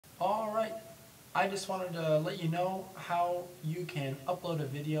I just wanted to let you know how you can upload a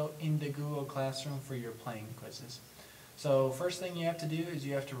video into Google Classroom for your playing quizzes. So first thing you have to do is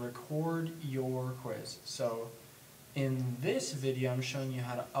you have to record your quiz. So in this video I'm showing you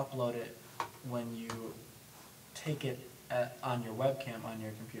how to upload it when you take it on your webcam on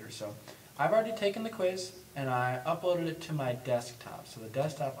your computer. So I've already taken the quiz and I uploaded it to my desktop. So the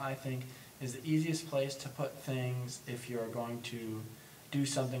desktop, I think, is the easiest place to put things if you're going to do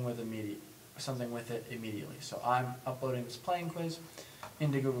something with it immediately. So I'm uploading this playing quiz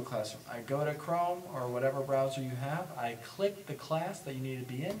into Google Classroom. I go to Chrome or whatever browser you have. I click the class that you need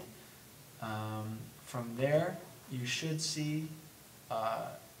to be in. From there, you should see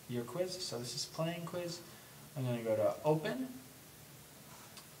your quiz. So this is playing quiz. I'm going to go to Open.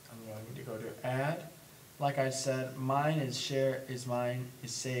 I'm going to go to Add. Like I said, mine is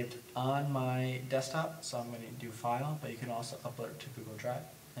saved on my desktop, so I'm going to do File, but you can also upload it to Google Drive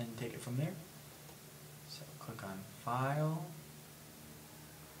and take it from there. So click on File.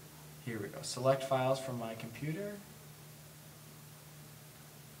 Here we go. Select files from my computer.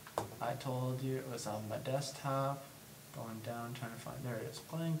 I told you it was on my desktop. Going down, trying to find, there it is.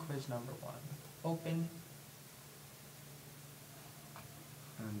 Playing quiz number 1. Open.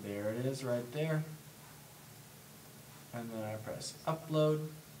 And there it is right there. And then I press Upload.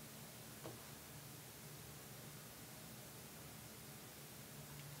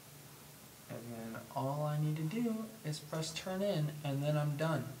 And then all I need to do is press Turn In, and then I'm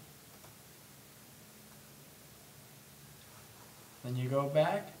done. Then you go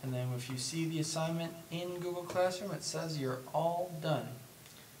back, and then if you see the assignment in Google Classroom, it says you're all done.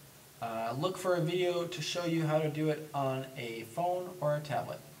 Look for a video to show you how to do it on a phone or a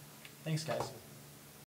tablet. Thanks, guys.